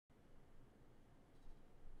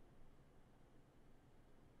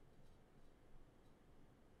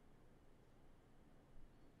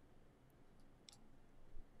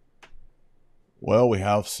Well, we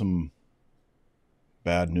have some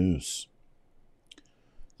bad news.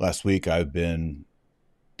 Last week, I've been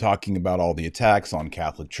talking about all the attacks on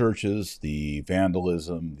Catholic churches, the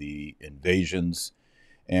vandalism, the invasions.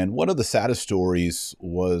 And one of the saddest stories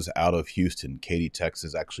was out of Houston, Katy,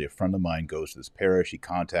 Texas. Actually, a friend of mine goes to this parish. He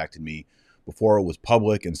contacted me before it was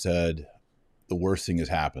public and said, the worst thing has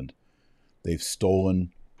happened. They've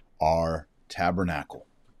stolen our tabernacle.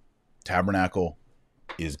 Tabernacle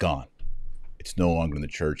is gone. It's no longer in the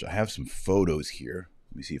church. I have some photos here.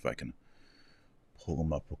 Let me see if I can pull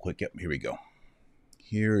them up real quick. Yep, here we go.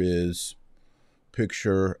 Here is a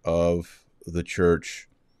picture of the church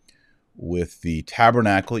with the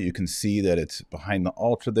tabernacle. You can see that it's behind the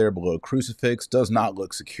altar there below a crucifix. Does not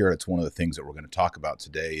look secure. It's one of the things that we're going to talk about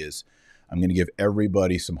today. Is I'm going to give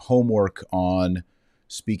everybody some homework on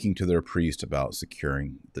speaking to their priest about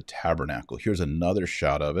securing the tabernacle. Here's another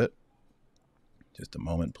shot of it. Just a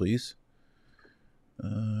moment, please.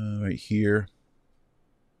 Right here.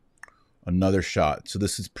 Another shot. So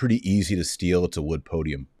this is pretty easy to steal. It's a wood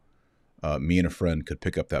podium. Me and a friend could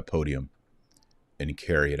pick up that podium and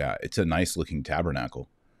carry it out. It's a nice looking tabernacle,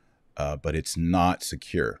 but it's not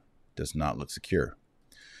secure. Does not look secure.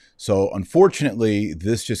 So unfortunately,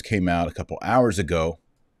 this just came out a couple hours ago.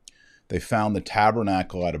 They found the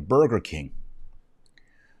tabernacle at a Burger King.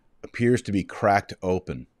 Appears to be cracked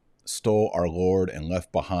open. Stole our Lord and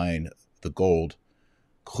left behind the gold.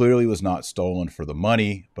 Clearly was not stolen for the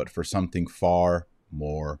money, but for something far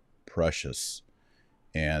more precious.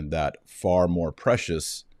 And that far more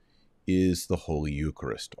precious is the Holy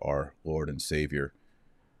Eucharist, our Lord and Savior,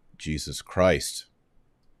 Jesus Christ.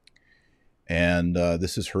 And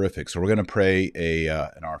this is horrific. So we're going to pray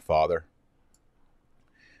an Our Father.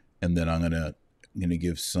 And then I'm going to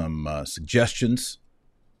give some suggestions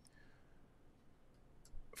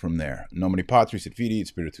from there. Nomine Patris et Filii et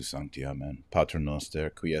Spiritus Sancti. Amen. Pater noster,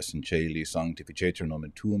 qui es in caeli, sanctificetur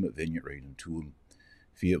nomen tuum, et veniat regnum tuum.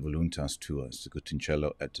 Fiat voluntas tua, sicut in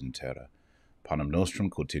cielo et in terra. Panem nostrum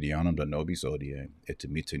quotidianum da nobis hodie, et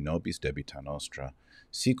dimitte nobis debita nostra,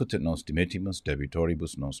 sicut et nos dimittimus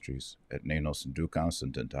debitoribus nostris, et ne nos inducas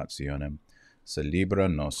in tentationem, sed libera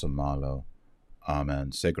nos a malo.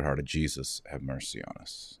 Amen. Sacred Heart of Jesus, have mercy on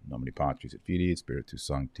us. Nomine Patris et Filii et Spiritus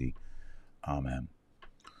Sancti. Amen.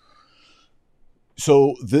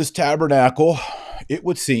 So this tabernacle, it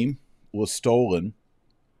would seem, was stolen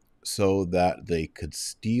so that they could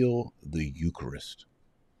steal the Eucharist.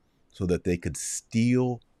 So that they could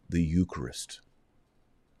steal the Eucharist.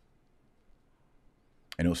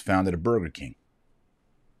 And it was found at a Burger King.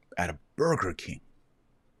 At a Burger King.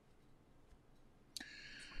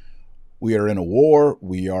 We are in a war.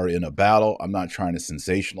 We are in a battle. I'm not trying to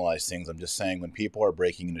sensationalize things. I'm just saying when people are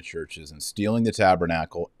breaking into churches and stealing the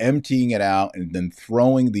tabernacle, emptying it out, and then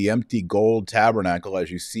throwing the empty gold tabernacle,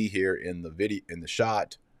 as you see here in the video, in the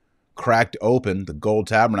shot, cracked open, the gold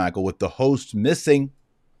tabernacle with the host missing,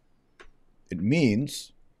 it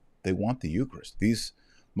means they want the Eucharist. These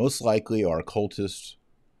most likely are occultists,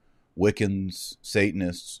 Wiccans,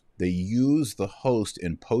 Satanists. They use the host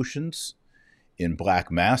in potions, in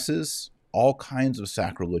black masses, all kinds of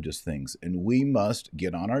sacrilegious things. And we must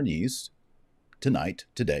get on our knees tonight,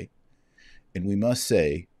 today, and we must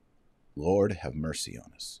say, Lord, have mercy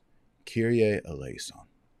on us. Kyrie eleison.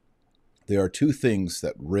 There are two things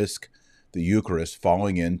that risk the Eucharist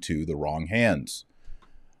falling into the wrong hands.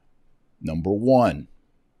 Number one,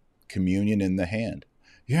 communion in the hand.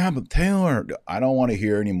 Yeah, but Taylor, I don't want to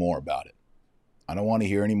hear any more about it. I don't want to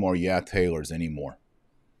hear any more Taylors anymore.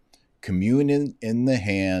 Communion in the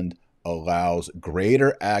hand allows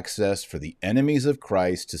greater access for the enemies of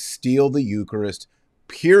Christ to steal the Eucharist,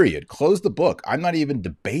 period. Close the book. I'm not even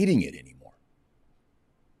debating it anymore.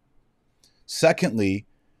 Secondly,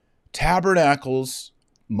 tabernacles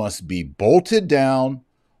must be bolted down,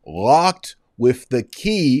 locked with the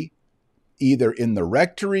key either in the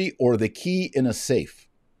rectory or the key in a safe.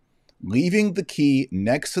 Leaving the key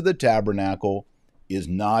next to the tabernacle is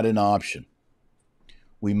not an option.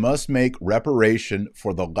 We must make reparation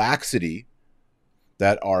for the laxity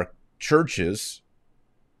that our churches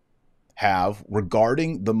have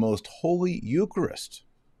regarding the most holy Eucharist.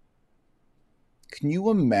 Can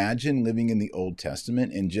you imagine living in the Old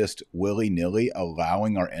Testament and just willy-nilly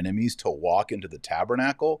allowing our enemies to walk into the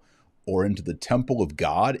tabernacle or into the temple of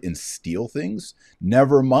God and steal things?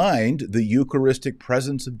 Never mind the Eucharistic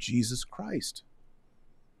presence of Jesus Christ.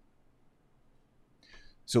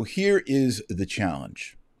 So here is the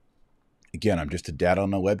challenge. Again, I'm just a dad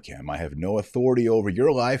on a webcam. I have no authority over your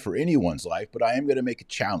life or anyone's life, but I am going to make a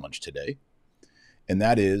challenge today. And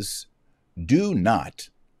that is, do not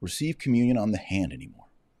receive communion on the hand anymore.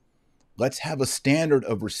 Let's have a standard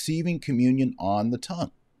of receiving communion on the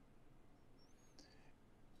tongue.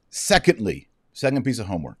 Secondly, second piece of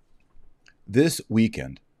homework. This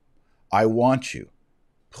weekend, I want you,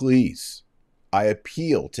 please, I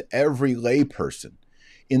appeal to every layperson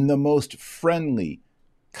in the most friendly,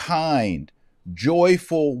 kind,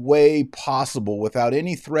 joyful way possible without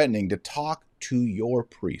any threatening to talk to your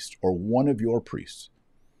priest or one of your priests.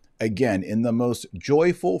 Again, in the most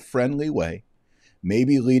joyful, friendly way.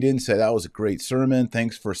 Maybe lead in, say, that was a great sermon.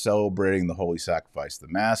 Thanks for celebrating the holy sacrifice, the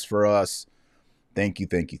Mass for us. Thank you,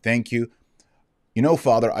 thank you, thank you. You know,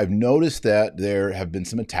 Father, I've noticed that there have been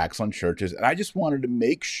some attacks on churches, and I just wanted to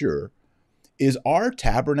make sure, is our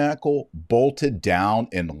tabernacle bolted down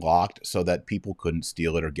and locked so that people couldn't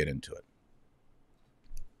steal it or get into it?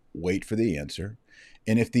 Wait for the answer.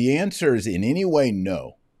 And if the answer is in any way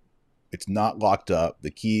no, it's not locked up,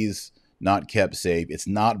 the key's not kept safe, it's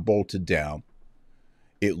not bolted down,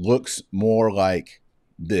 it looks more like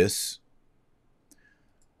this,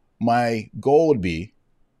 my goal would be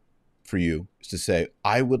for you is to say,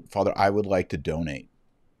 Father, I would like to donate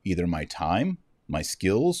either my time, my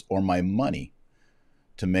skills, or my money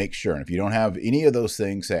to make sure. And if you don't have any of those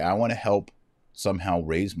things, say, I want to help somehow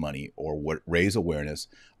raise money or raise awareness.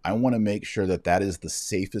 I want to make sure that that is the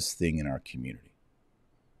safest thing in our community.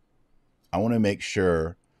 I want to make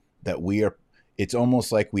sure that it's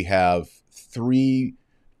almost like we have $3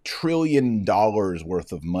 trillion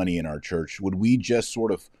worth of money in our church. Would we just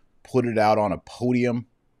sort of put it out on a podium,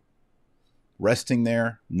 resting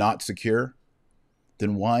there, not secure?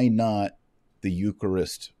 Then why not the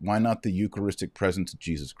Eucharist? Why not the Eucharistic presence of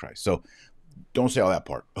Jesus Christ? So don't say all that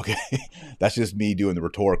part, okay? That's just me doing the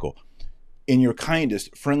rhetorical. In your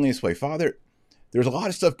kindest, friendliest way, Father, there's a lot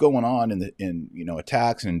of stuff going on in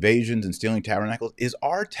attacks and invasions and stealing tabernacles. Is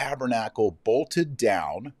our tabernacle bolted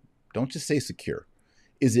down? Don't just say secure.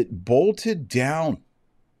 Is it bolted down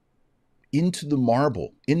into the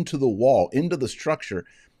marble, into the wall, into the structure?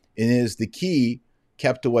 And is the key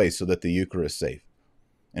kept away so that the Eucharist is safe?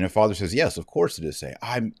 And if Father says, yes, of course it is safe.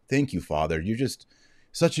 Thank you, Father. You're just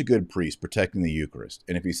such a good priest protecting the Eucharist.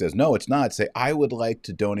 And if he says, no, it's not, say, I would like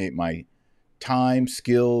to donate my time,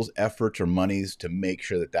 skills, efforts, or monies to make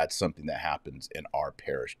sure that that's something that happens in our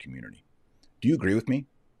parish community. Do you agree with me?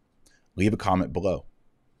 Leave a comment below.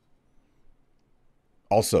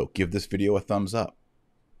 Also, give this video a thumbs up.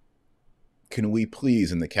 Can we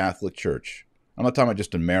please, in the Catholic Church, I'm not talking about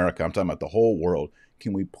just America, I'm talking about the whole world,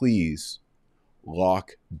 can we please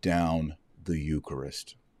lock down the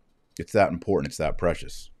Eucharist? It's that important, it's that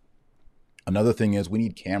precious. Another thing is we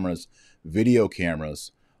need cameras, video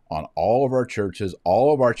cameras, on all of our churches,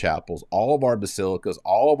 all of our chapels, all of our basilicas,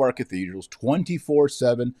 all of our cathedrals,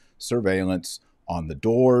 24/7 surveillance on the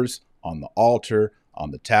doors, on the altar,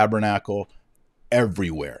 on the tabernacle,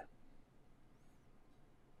 everywhere.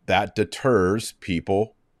 That deters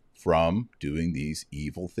people from doing these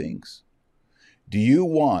evil things. Do you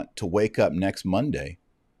want to wake up next Monday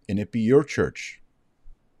and it be your church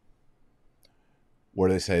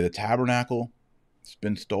where they say the tabernacle has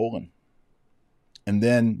been stolen? And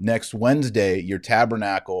then next Wednesday, your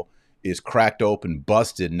tabernacle is cracked open,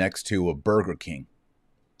 busted next to a Burger King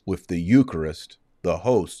with the Eucharist, the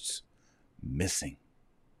hosts, missing.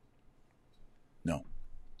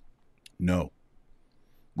 No,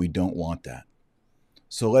 we don't want that.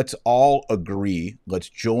 So let's all agree, let's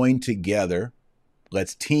join together,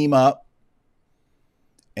 let's team up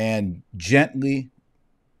and gently,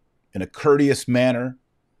 in a courteous manner,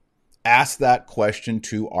 ask that question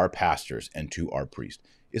to our pastors and to our priests.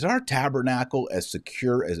 Is our tabernacle as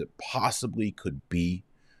secure as it possibly could be?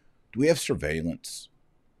 Do we have surveillance?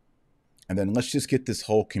 And then let's just get this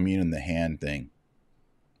whole communion in the hand thing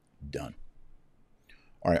done.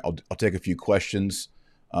 All right, I'll take a few questions.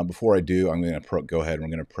 Before I do, I'm going to go ahead and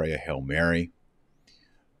we're going to pray a Hail Mary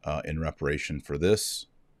in reparation for this.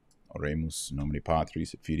 Oremus nomine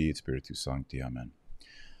Patris et Filii et Spiritus Sancti. Amen.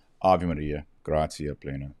 Ave Maria, gratia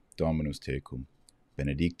plena, Dominus tecum,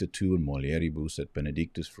 benedicta tu in mulieribus et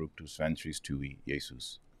benedictus fructus ventris tui,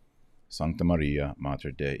 Iesus. Sancta Maria,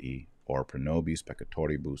 Mater Dei, ora pro nobis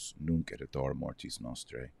peccatoribus, nunc et hora mortis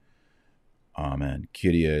nostrae. Amen.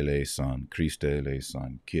 Kyrie eleison, Christe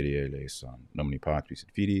eleison, Kyrie eleison, nomine Patris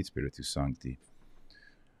et Filii et Spiritus Sancti.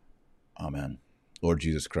 Amen. Lord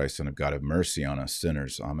Jesus Christ, Son of God, have mercy on us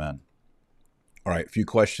sinners. Amen. All right, a few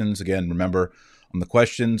questions. Again, remember, on the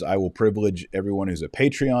questions, I will privilege everyone who's a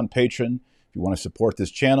Patreon patron. If you want to support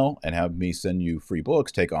this channel and have me send you free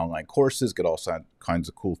books, take online courses, get all kinds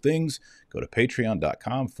of cool things, go to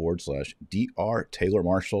patreon.com/Dr. Taylor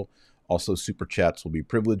Marshall. Also, super chats will be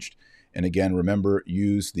privileged. And again, remember,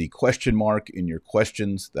 use the question mark in your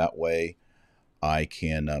questions. That way I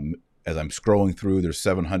can, as I'm scrolling through, there's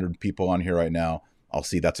 700 people on here right now. I'll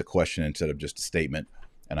see that's a question instead of just a statement,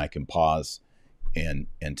 and I can pause and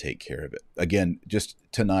take care of it. Again, just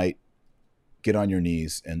tonight, get on your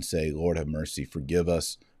knees and say, Lord, have mercy. Forgive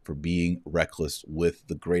us for being reckless with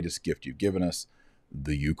the greatest gift you've given us,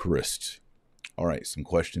 the Eucharist. All right, some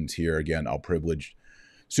questions here. Again, I'll privilege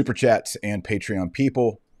Super Chats and Patreon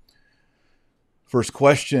people. First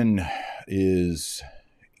question is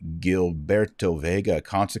Gilberto Vega.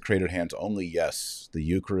 Consecrated hands only? Yes. The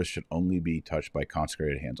Eucharist should only be touched by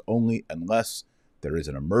consecrated hands only, unless there is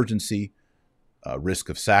an emergency, risk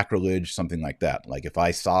of sacrilege, something like that. Like if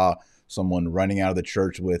I saw someone running out of the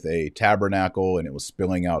church with a tabernacle and it was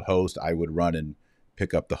spilling out host, I would run and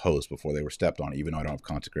pick up the host before they were stepped on, even though I don't have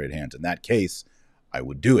consecrated hands. In that case, I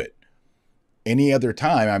would do it. Any other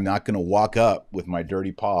time, I'm not going to walk up with my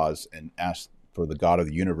dirty paws and ask for the God of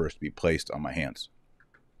the universe to be placed on my hands.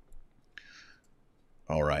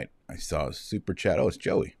 All right. I saw a super chat. Oh, it's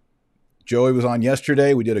Joey. Joey was on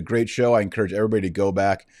yesterday. We did a great show. I encourage everybody to go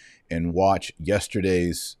back and watch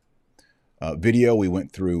yesterday's video. We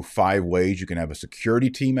went through 5 ways you can have a security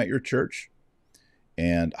team at your church,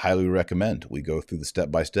 and highly recommend. We go through the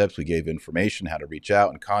step-by-steps. We gave information how to reach out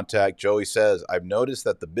and contact. Joey says, I've noticed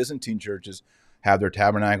that the Byzantine churches have their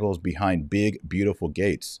tabernacles behind big, beautiful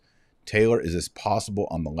gates. Taylor, is this possible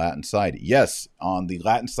on the Latin side? Yes, on the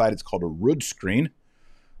Latin side, it's called a rood screen.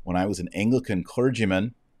 When I was an Anglican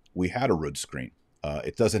clergyman, we had a rood screen.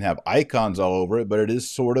 It doesn't have icons all over it, but it is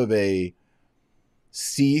sort of a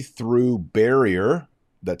see-through barrier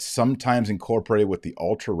that's sometimes incorporated with the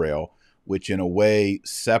altar rail, which in a way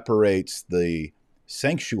separates the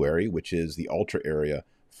sanctuary, which is the altar area,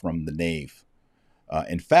 from the nave.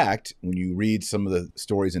 In fact, when you read some of the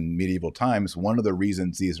stories in medieval times, one of the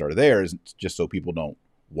reasons these are there is just so people don't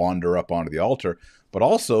wander up onto the altar, but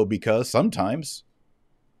also because sometimes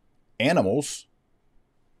animals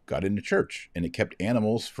got into church, and it kept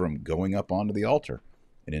animals from going up onto the altar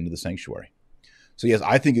and into the sanctuary. So yes,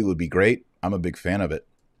 I think it would be great. I'm a big fan of it.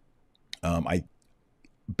 I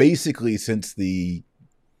basically, since the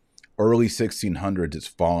early 1600s, it's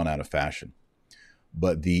fallen out of fashion.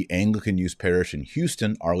 But the Anglican Youth Parish in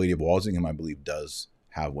Houston, Our Lady of Walsingham, I believe, does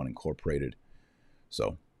have one incorporated.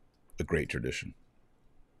 So, a great tradition.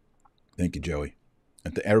 Thank you, Joey.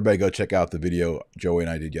 And everybody go check out the video Joey and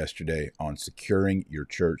I did yesterday on securing your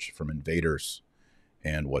church from invaders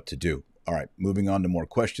and what to do. All right, moving on to more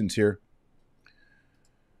questions here.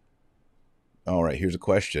 All right, here's a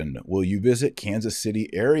question. Will you visit Kansas City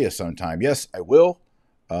area sometime? Yes, I will.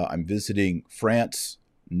 I'm visiting France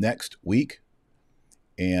next week.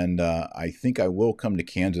 And I think I will come to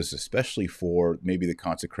Kansas, especially for maybe the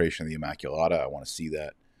consecration of the Immaculata. I want to see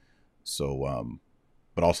that. So,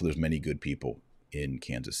 but also there's many good people in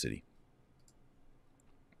Kansas City.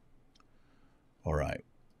 All right.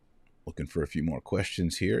 Looking for a few more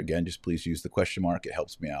questions here. Again, just please use the question mark. It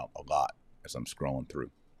helps me out a lot as I'm scrolling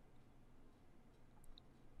through.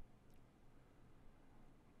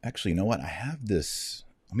 Actually, you know what? I have this.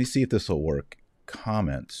 Let me see if this will work.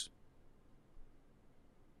 Comments.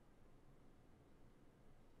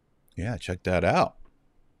 Yeah, check that out.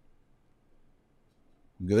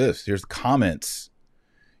 Look at this. Here's the comments.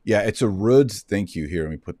 Yeah, it's a Roods. Thank you. Here, let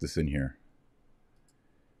me put this in here.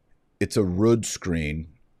 It's a Rood screen,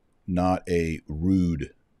 not a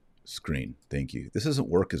rude screen. Thank you. This doesn't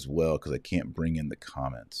work as well because I can't bring in the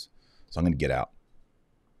comments. So I'm going to get out.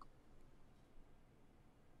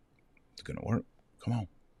 It's going to work. Come on.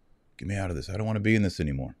 Get me out of this. I don't want to be in this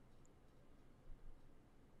anymore.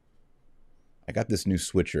 I got this new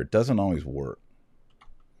switcher. It doesn't always work.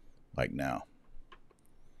 Like now.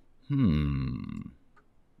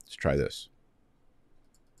 Let's try this.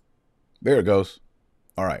 There it goes.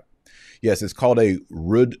 All right. Yes, it's called a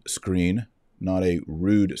Rood screen, not a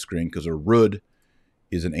rude screen, because a Rood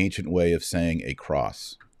is an ancient way of saying a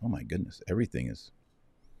cross. Oh my goodness. Everything is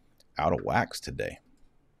out of wax today.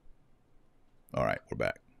 All right, we're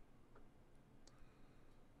back.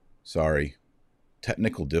 Sorry.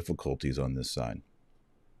 Technical difficulties on this side.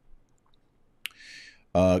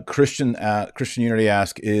 Christian Unity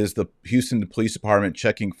asks, is the Houston Police Department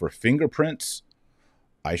checking for fingerprints?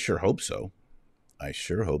 I sure hope so. I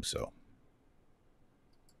sure hope so.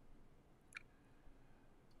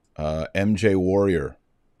 MJ Warrior,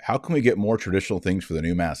 how can we get more traditional things for the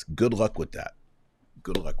new Mass? Good luck with that.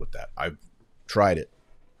 Good luck with that. I've tried it.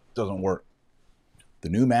 Doesn't work. The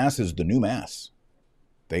new Mass is the new Mass.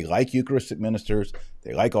 They like Eucharistic ministers.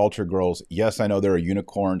 They like altar girls. Yes, I know there are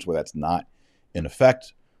unicorns where that's not in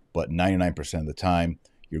effect, but 99% of the time,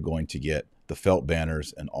 you're going to get the felt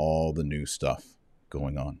banners and all the new stuff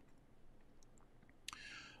going on.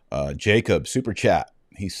 Jacob, super chat.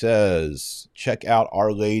 He says, check out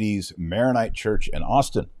Our Lady's Maronite Church in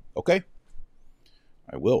Austin. Okay,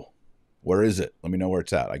 I will. Where is it? Let me know where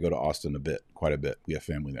it's at. I go to Austin quite a bit. We have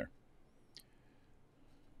family there.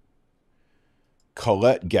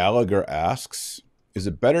 Colette Gallagher asks, is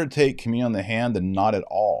it better to take communion on the hand than not at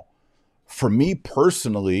all? For me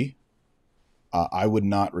personally, I would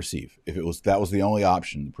not receive. If that was the only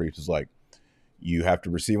option, the priest was like, you have to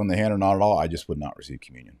receive on the hand or not at all, I just would not receive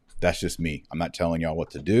communion. That's just me. I'm not telling y'all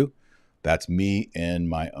what to do. That's me and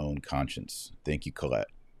my own conscience. Thank you, Colette.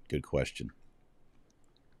 Good question.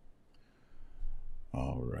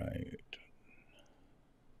 All right.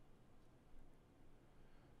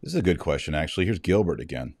 This is a good question, actually. Here's Gilbert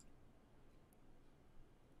again.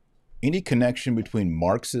 Any connection between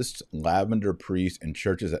Marxists, lavender priests, and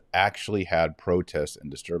churches that actually had protests and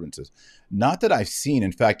disturbances? Not that I've seen.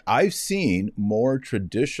 In fact, I've seen more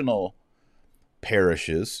traditional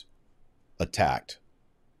parishes attacked.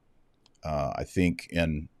 I think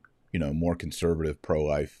in more conservative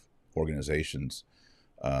pro-life organizations,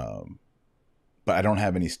 but I don't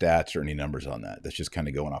have any stats or any numbers on that. That's just kind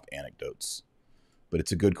of going off anecdotes. But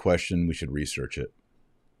it's a good question. We should research it.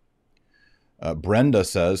 Brenda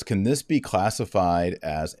says, can this be classified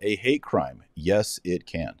as a hate crime? Yes, it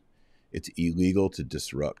can. It's illegal to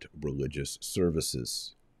disrupt religious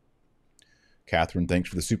services. Catherine, thanks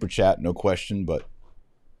for the super chat. No question, but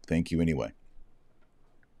thank you anyway.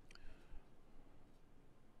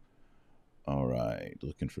 All right.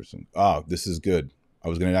 Looking for some. This is good. I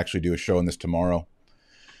was going to actually do a show on this tomorrow.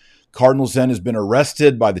 Cardinal Zen has been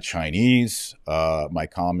arrested by the Chinese. My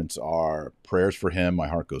comments are prayers for him. My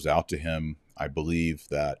heart goes out to him. I believe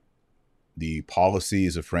that the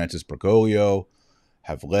policies of Francis Bergoglio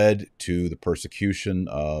have led to the persecution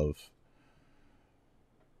of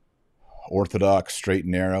Orthodox, straight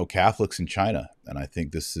and narrow Catholics in China. And I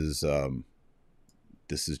think this is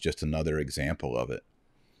just another example of it.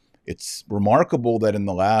 It's remarkable that in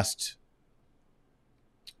the last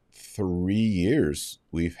 3 years,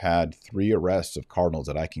 we've had 3 arrests of cardinals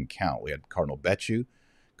that I can count. We had Cardinal Becciu,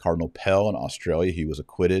 Cardinal Pell in Australia. He was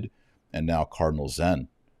acquitted. And now Cardinal Zen.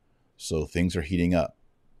 So things are heating up.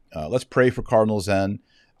 Let's pray for Cardinal Zen.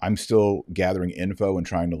 I'm still gathering info and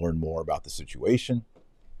trying to learn more about the situation.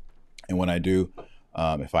 And when I do,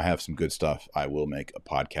 if I have some good stuff, I will make a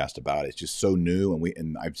podcast about it. It's just so new,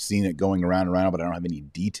 and I've seen it going around, but I don't have any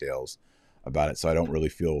details about it. So I don't really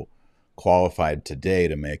feel qualified today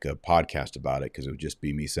to make a podcast about it, because it would just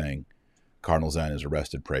be me saying, Cardinal Zen is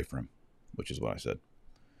arrested, pray for him, which is what I said.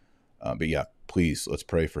 But yeah, please, let's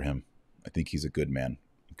pray for him. I think he's a good man,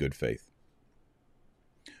 good faith.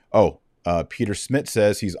 Peter Smith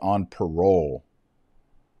says he's on parole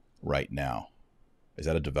right now. Is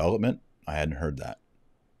that a development? I hadn't heard that.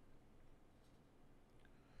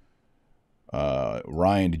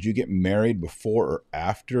 Ryan, did you get married before or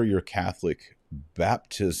after your Catholic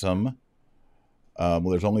baptism? Well,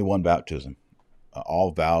 there's only one baptism.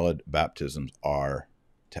 All valid baptisms are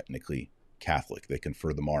technically Catholic. They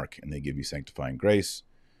confer the mark and they give you sanctifying grace,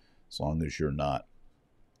 as long as you're not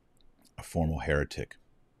a formal heretic.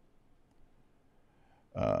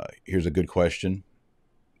 Here's a good question.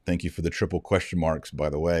 Thank you for the triple question marks, by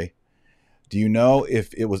the way. Do you know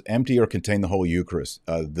if it was empty or contained the whole Eucharist?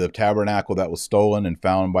 The tabernacle that was stolen and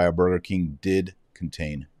found by a Burger King did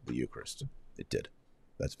contain the Eucharist. It did.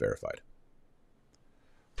 That's verified.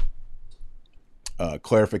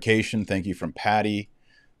 Clarification. Thank you from Patty.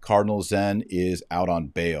 Cardinal Zen is out on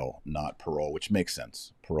bail, not parole, which makes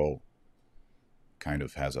sense. Parole kind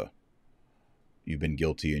of has you've been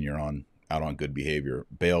guilty and you're out on good behavior.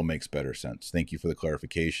 Bail makes better sense. Thank you for the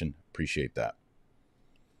clarification. Appreciate that.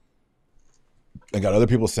 I got other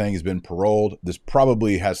people saying he's been paroled. This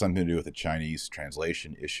probably has something to do with the Chinese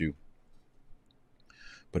translation issue,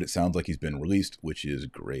 but it sounds like he's been released, which is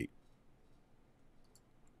great.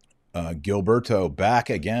 Gilberto, back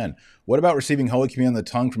again. What about receiving Holy Communion on the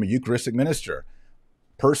tongue from a Eucharistic minister?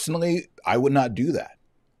 Personally, I would not do that.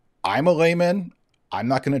 I'm a layman. I'm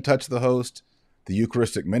not going to touch the host. The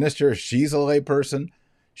Eucharistic minister, she's a lay person.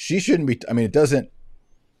 She shouldn't be.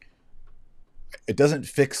 It doesn't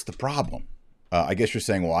fix the problem. I guess you're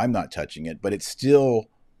saying, well, I'm not touching it, but it's still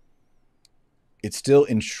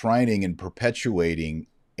enshrining and perpetuating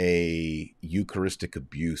a Eucharistic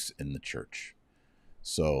abuse in the church.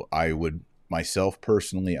 So I would, myself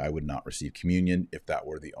personally, I would not receive communion if that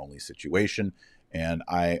were the only situation. And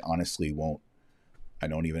I honestly won't. I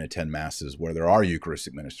don't even attend masses where there are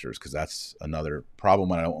Eucharistic ministers, because that's another problem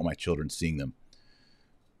when I don't want my children seeing them.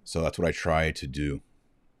 So that's what I try to do.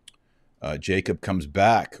 Jacob comes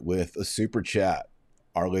back with a super chat.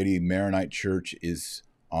 Our Lady Maronite Church is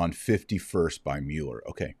on 51st by Mueller.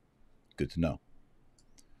 Okay, good to know.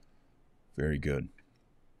 Very good.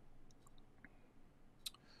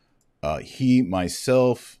 He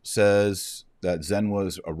myself says that Zen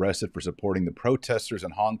was arrested for supporting the protesters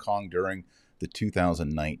in Hong Kong during the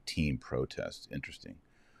 2019 protests. Interesting.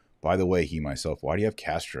 By the way, he myself, why do you have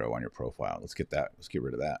Castro on your profile? Let's get that. Let's get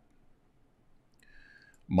rid of that.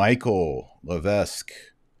 Michael Levesque,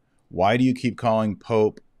 why do you keep calling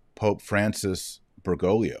Pope Francis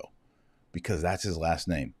Bergoglio? Because that's his last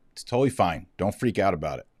name. It's totally fine. Don't freak out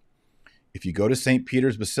about it. If you go to St.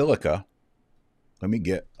 Peter's Basilica, let me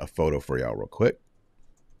get a photo for y'all real quick.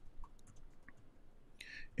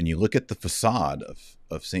 And you look at the facade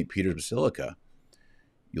of St. Peter's Basilica,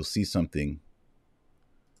 you'll see something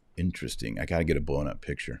interesting. I got to get a blown up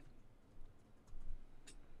picture.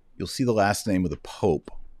 You'll see the last name of the Pope.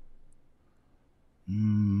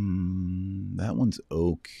 That one's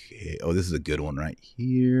okay. Oh, this is a good one right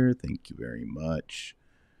here. Thank you very much.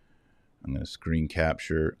 I'm going to screen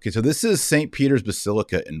capture. Okay, so this is St. Peter's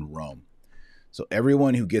Basilica in Rome. So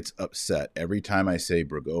everyone who gets upset every time I say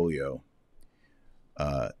Bergoglio,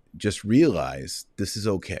 just realize this is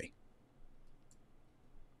okay.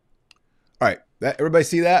 All right, everybody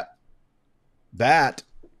see that? That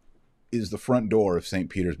is the front door of St.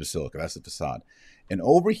 Peter's Basilica. That's the facade. And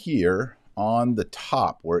over here on the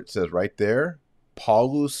top where it says right there,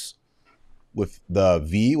 Paulus with the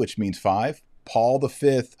V, which means 5, Paul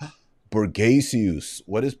V, Borgesius.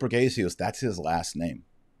 What is Borgesius? That's his last name.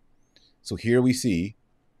 So here we see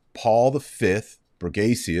Paul V,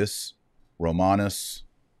 Borgesius, Romanus,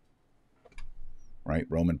 right?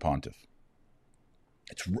 Roman Pontiff.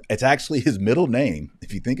 It's actually his middle name,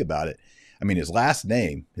 if you think about it. I mean, his last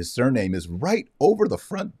name, his surname is right over the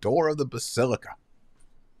front door of the basilica.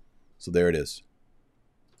 So there it is.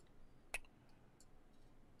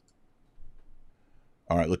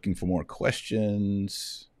 All right, looking for more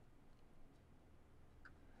questions.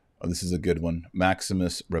 Oh, this is a good one.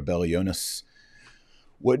 Maximus Rebellionis.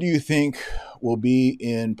 What do you think will be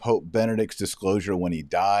in Pope Benedict's disclosure when he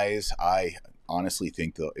dies? I honestly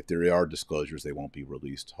think, though, if there are disclosures, they won't be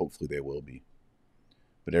released. Hopefully they will be.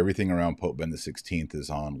 But everything around Pope Ben XVI is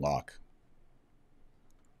on lock.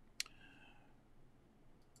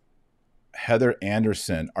 Heather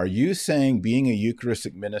Anderson, are you saying being a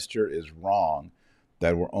Eucharistic minister is wrong,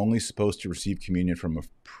 that we're only supposed to receive communion from a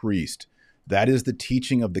priest? That is the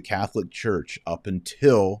teaching of the Catholic Church up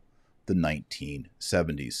until the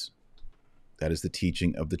 1970s. That is the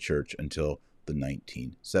teaching of the Church until the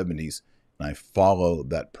 1970s. And I follow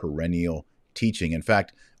that perennial teaching. In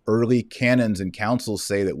fact, early canons and councils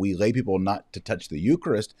say that we lay people not to touch the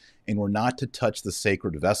Eucharist, and we're not to touch the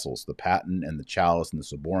sacred vessels, the paten and the chalice and the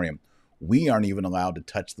ciborium. We aren't even allowed to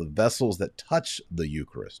touch the vessels that touch the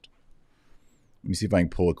Eucharist. Let me see if I can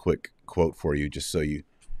pull a quick quote for you, just so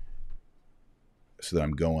that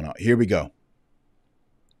I'm going on. Here we go.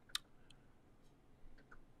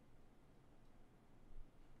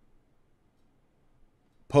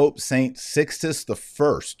 Pope Saint Sixtus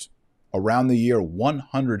I, around the year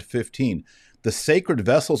 115, the sacred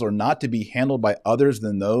vessels are not to be handled by others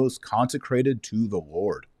than those consecrated to the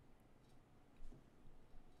Lord.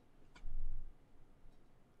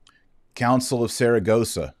 Council of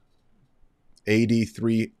Saragossa, AD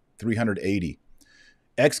 380.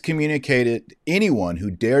 Excommunicated anyone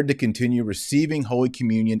who dared to continue receiving Holy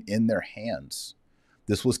Communion in their hands.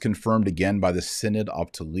 This was confirmed again by the Synod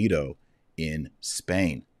of Toledo in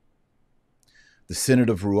Spain. The Synod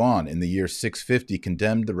of Rouen in the year 650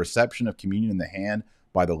 condemned the reception of communion in the hand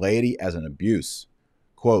by the laity as an abuse.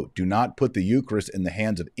 Quote, do not put the Eucharist in the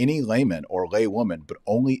hands of any layman or laywoman, but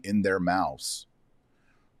only in their mouths.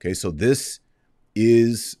 Okay, so this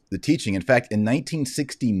is the teaching. In fact, in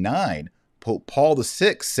 1969, Pope Paul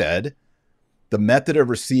VI said, the method of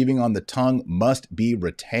receiving on the tongue must be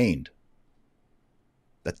retained.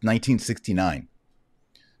 That's 1969.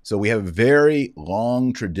 So we have a very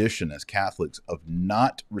long tradition as Catholics of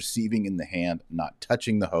not receiving in the hand, not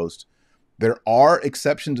touching the host. There are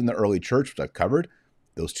exceptions in the early church, which I've covered.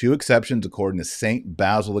 Those two exceptions, according to St.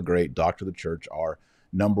 Basil the Great, Doctor of the Church, are,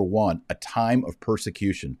 number one, a time of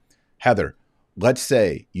persecution. Heather, let's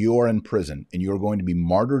say you are in prison and you're going to be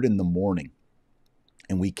martyred in the morning,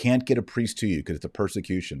 and we can't get a priest to you because it's a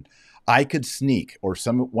persecution. I could sneak, or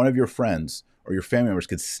one of your friends or your family members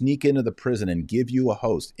could sneak into the prison and give you a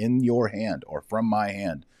host in your hand or from my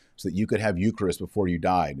hand so that you could have Eucharist before you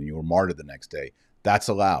died and you were martyred the next day. That's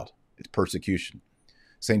allowed. It's persecution.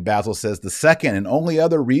 St. Basil says the second and only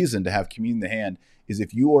other reason to have communion in the hand is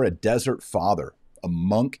if you are a desert father, a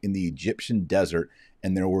monk in the Egyptian desert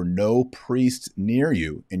and there were no priests near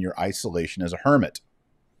you in your isolation as a hermit.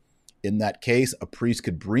 In that case, a priest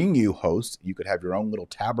could bring you hosts. You could have your own little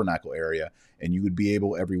tabernacle area, and you would be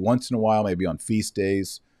able every once in a while, maybe on feast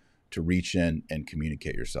days, to reach in and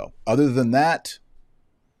communicate yourself. Other than that,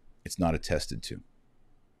 it's not attested to.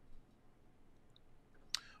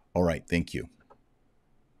 All right, thank you.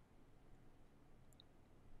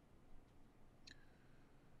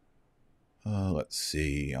 Let's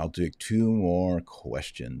see. I'll do 2 more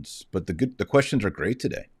questions, but the questions are great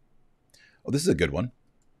today. Oh, this is a good one.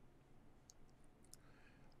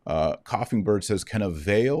 Coughing Bird says, can a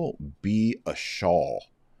veil be a shawl?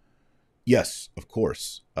 Yes, of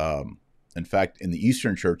course. In fact, in the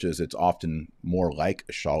Eastern churches, it's often more like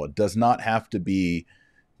a shawl. It does not have to be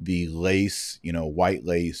the lace, white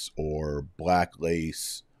lace or black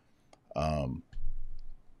lace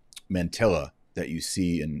mantilla that you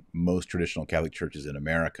see in most traditional Catholic churches in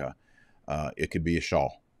America. It could be a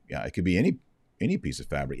shawl. Yeah, it could be any piece of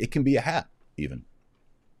fabric. It can be a hat, even.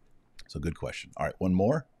 So good question. All right, one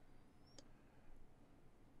more.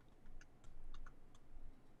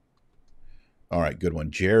 All right, good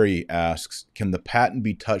one. Jerry asks, can the paten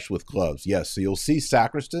be touched with gloves? Yes, so you'll see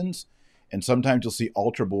sacristans, and sometimes you'll see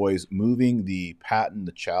altar boys moving the paten,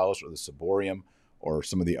 the chalice, or the ciborium, or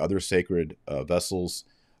some of the other sacred vessels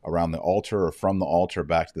around the altar or from the altar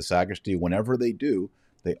back to the sacristy. Whenever they do,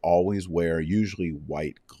 they always wear usually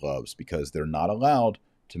white gloves because they're not allowed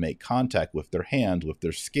to make contact with their hands, with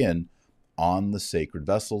their skin on the sacred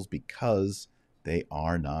vessels because they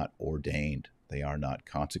are not ordained. They are not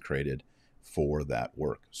consecrated for that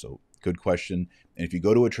work. So good question. And if you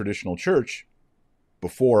go to a traditional church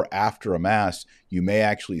before, after a mass, you may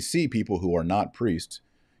actually see people who are not priests,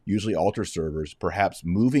 usually altar servers, perhaps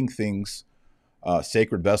moving things,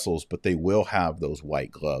 sacred vessels, but they will have those white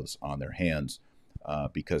gloves on their hands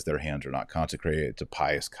because their hands are not consecrated. It's a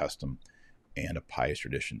pious custom and a pious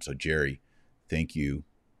tradition. So Jerry, thank you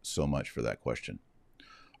so much for that question.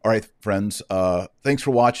 All right, friends, thanks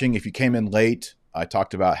for watching. If you came in late, I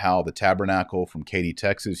talked about how the tabernacle from Katy,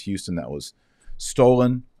 Texas, Houston, that was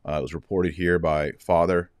stolen. It was reported here by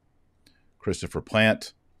Father Christopher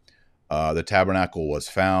Plant. The tabernacle was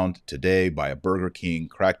found today by a Burger King,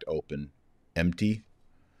 cracked open, empty,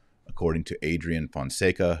 according to Adrian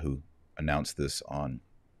Fonseca, who announced this on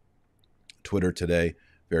Twitter today.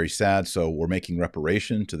 Very sad. So we're making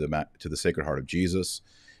reparation to the Sacred Heart of Jesus.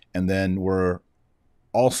 And then we're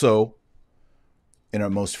also, in our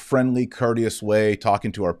most friendly, courteous way,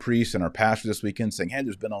 talking to our priests and our pastor this weekend, saying, hey,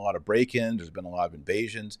 there's been a lot of break-ins, there's been a lot of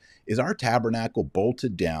invasions. Is our tabernacle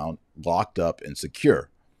bolted down, locked up, and secure?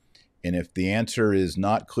 And if the answer is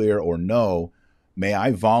not clear or no, may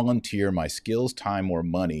I volunteer my skills, time, or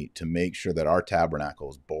money to make sure that our tabernacle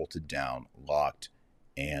is bolted down, locked,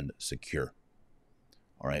 and secure?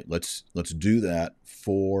 All right, let's do that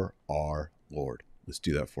for our Lord. Let's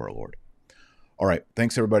do that for our Lord. All right,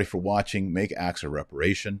 thanks everybody for watching. Make acts of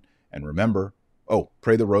reparation. And remember,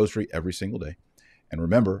 pray the rosary every single day. And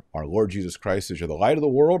remember, our Lord Jesus Christ is the light of the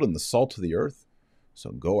world and the salt of the earth.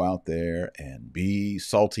 So go out there and be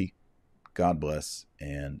salty. God bless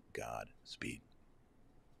and God speed.